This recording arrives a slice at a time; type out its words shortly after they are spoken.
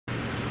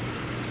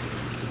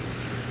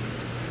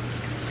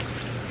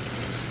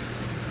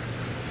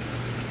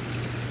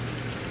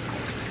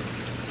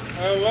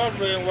Hello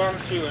everybody and welcome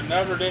to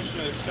another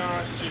edition of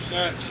Sean's 2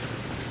 Cents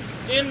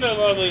in the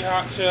lovely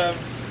hot tub.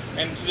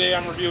 And today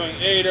I'm reviewing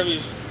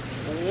AAW's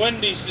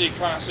Windy City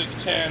Classic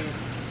 10.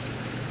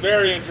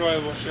 Very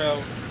enjoyable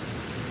show.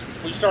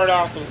 We start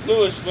off with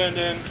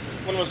Lyndon,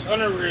 one of the most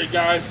underrated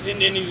guys in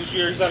the Indies this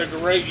year. He's had a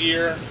great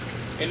year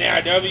in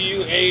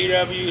AAW.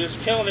 AAW is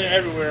killing it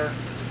everywhere.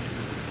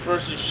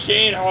 Versus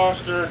Shane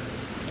Hollister.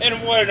 And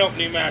what an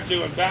opening match,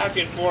 doing back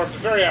and forth. A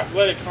very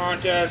athletic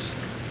contest.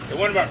 It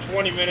went about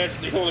 20 minutes.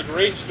 They told a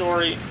great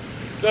story.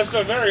 Just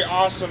a very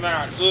awesome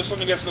match.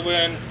 Lyndon gets the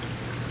win.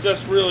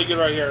 Just really good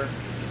right here.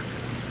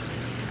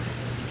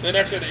 The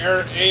next at the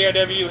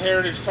AAW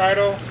Heritage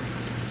title.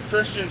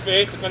 Christian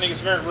Faith defending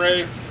against Marek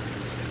Brave.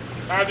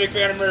 Not a big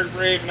fan of Marek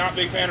Brave. Not a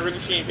big fan of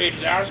Ricochet and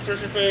Page's as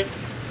Christian Faith.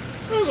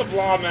 It was a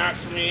blah match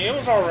for me. It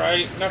was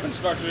alright. Nothing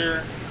special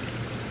here.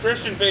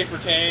 Christian Faith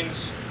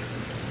retains.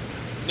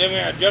 Then we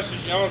had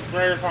Justice Jones and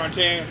Marion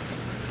Fontaine.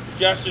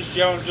 Justice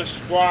Jones just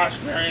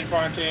squashed Marion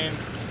Fontaine.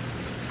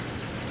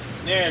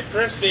 Yeah,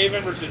 Chris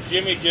Sabin versus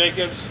Jimmy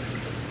Jacobs.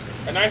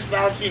 A nice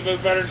battle between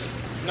both bettors.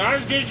 Not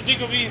as good as you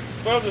think it would be,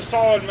 but it was a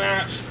solid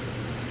match.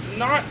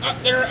 Not up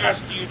there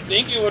as you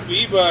think it would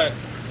be, but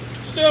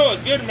still a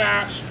good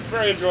match.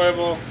 Very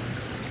enjoyable.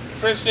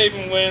 Chris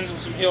Sabin wins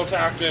with some heel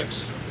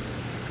tactics.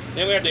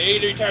 Then we had the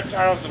AAW tag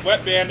titles, the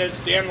Wet Bandits,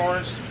 Dan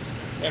Lawrence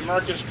and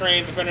Markus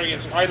defending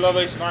against Heidi,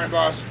 Lovelace and Iron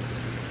Boss.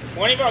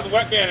 One thing about the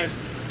Wet Bandits,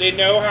 they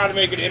know how to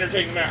make an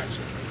entertaining match.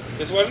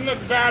 This wasn't a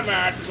bad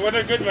match. This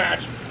wasn't a good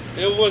match.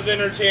 It was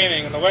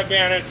entertaining. And the Wet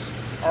Bandits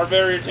are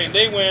very entertaining.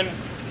 They win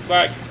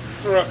by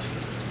crook.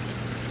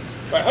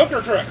 By hook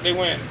or crook, they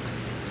win.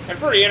 And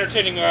pretty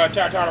entertaining tag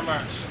title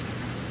match.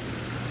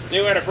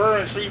 Then we had a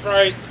Berwyn street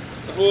fight.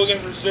 The Hooligans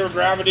versus Zero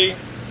Gravity.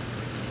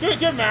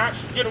 Good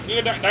match. Good,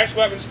 nice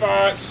weapon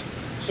spots.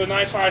 Some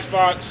nice high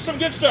spots. Some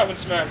good stuff in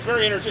this match.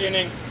 Very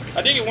entertaining.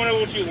 I think it went a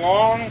little too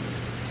long.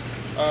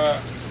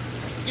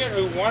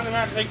 Who won the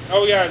match? I think.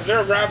 Oh yeah,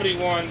 Zero Gravity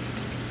won.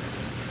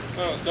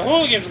 The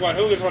Hooligans won.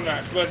 Hooligans won the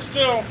match, but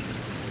still,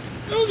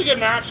 it was a good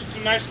match.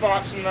 Some nice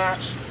spots in the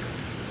match.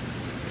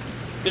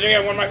 Then we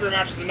had one of my favorite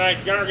matches of the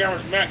night: Gargano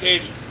versus Matt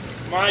Cage.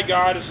 My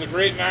God, this is a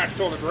great match.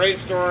 Told a great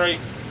story.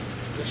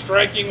 The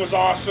striking was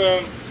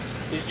awesome.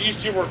 These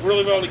two work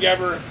really well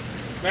together.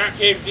 Matt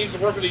Cage needs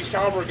to work with these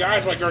caliber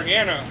guys like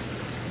Gargano.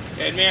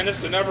 And man, this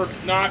is another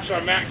notch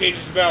on Matt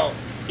Cage's belt.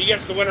 He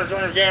gets the winner,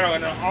 Gargano,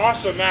 in an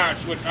awesome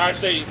match, which I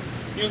say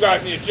you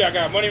guys need to check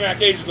out. Money Matt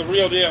Cage is the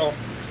real deal.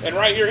 And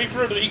right here, he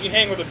proved that he can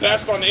hang with the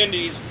best on the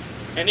indies.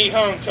 And he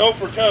hung toe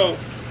for toe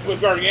with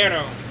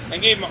Gargano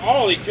and gave him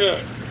all he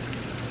could.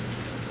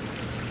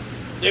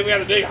 Then we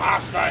had the big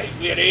Haas fight.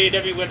 We had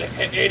AAW with the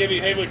AAW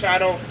heavyweight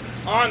title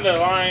on the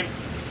line.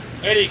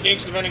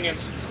 Kingston defending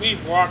against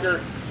Cleve Walker.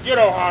 Good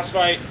old Haas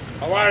fight.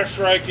 A lot of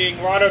striking.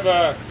 A lot of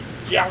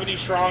Japanese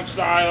strong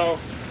style.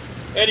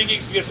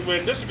 Kingston gets the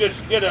win. This is a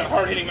good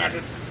hard-hitting match.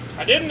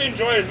 I didn't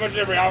enjoy it as much as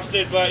everybody else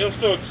did, but it was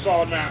still a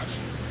solid match.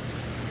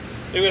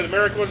 Then we had the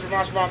Marek versus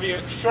Monster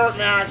Mafia. Short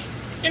match.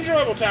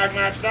 Enjoyable tag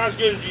match. Not as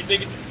good as you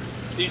think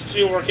these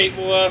two were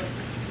capable of.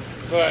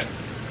 But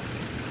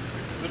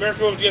the Marek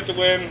Wolves get the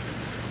win.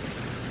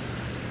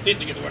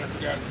 Didn't get the win, I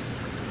forgot.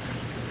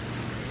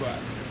 But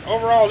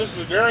overall, this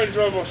is a very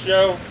enjoyable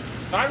show.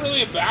 Not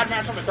really a bad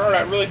match on the card.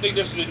 I really think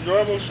this is an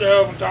enjoyable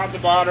show from top to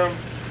bottom.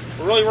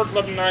 We really worked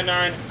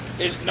 11.99.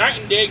 It's night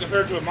and day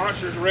compared to a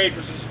Monsters Rage,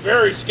 which is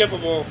very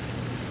skippable.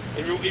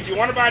 If you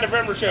want to buy a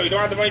November show, you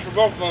don't have the money for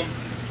both of them,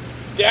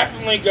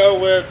 definitely go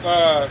with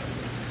the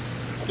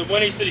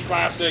Windy City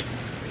Classic.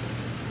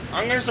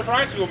 I'm going to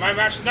surprise people. My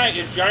match tonight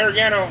is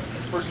Gargano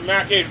versus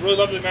Matt Cage. Really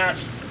love the match.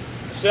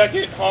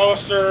 Second,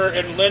 Hollister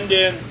and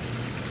Lyndon.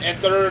 And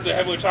third, the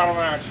heavyweight title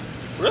match.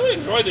 Really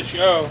enjoyed the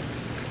show.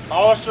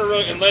 Hollister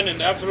and Lyndon,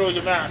 that's a really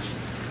good match.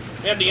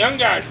 Man, the young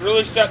guys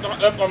really stepped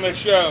up on this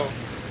show.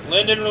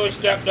 Lyndon really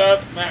stepped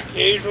up. Matt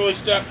Cage really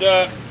stepped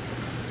up.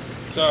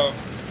 So,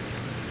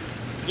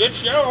 good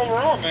show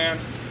overall, man.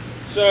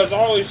 So, as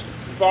always,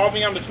 follow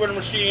me on the Twitter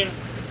machine,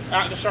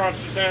 at the Sean's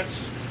 2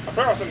 Cents. I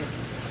forgot something.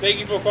 Thank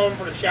you for calling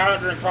for the shout out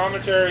during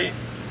commentary.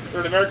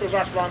 For the Miracles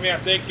watching about me,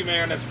 thank you,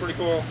 man. That's pretty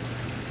cool.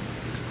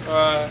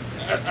 As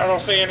I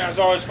was saying, as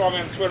always, follow me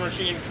on the Twitter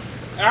machine,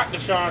 at the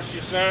Sean's 2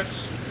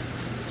 Cents.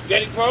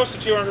 Getting close to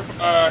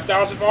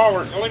 200,000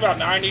 followers. Only about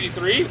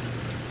 983.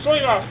 It's only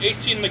about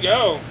 18 to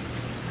go.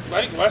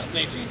 I think less than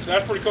 18, so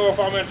that's pretty cool.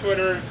 Follow me on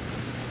Twitter.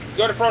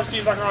 Go to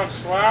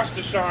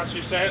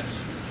ProSteves.com/TheSean2Cents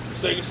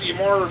so you can see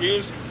more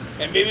reviews.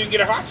 And maybe we can get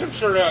a hot tub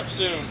shirt up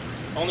soon.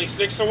 Only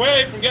 6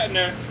 away from getting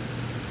there.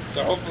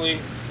 So hopefully.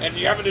 And if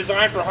you have a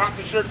design for a hot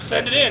tub shirt,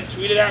 send it in.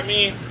 Tweet it at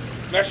me.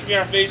 Message me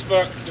on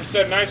Facebook. Just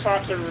send a nice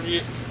hot tub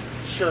review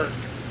shirt.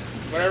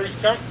 Whatever you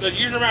come.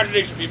 Use your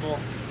imagination, people.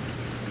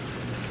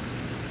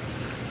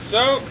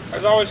 So,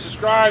 as always,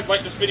 subscribe,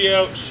 like this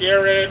video,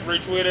 share it,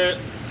 retweet it.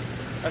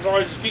 As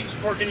always, keep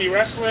supporting indie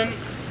wrestling,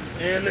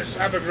 and let's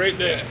have a great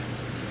day.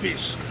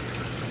 Peace.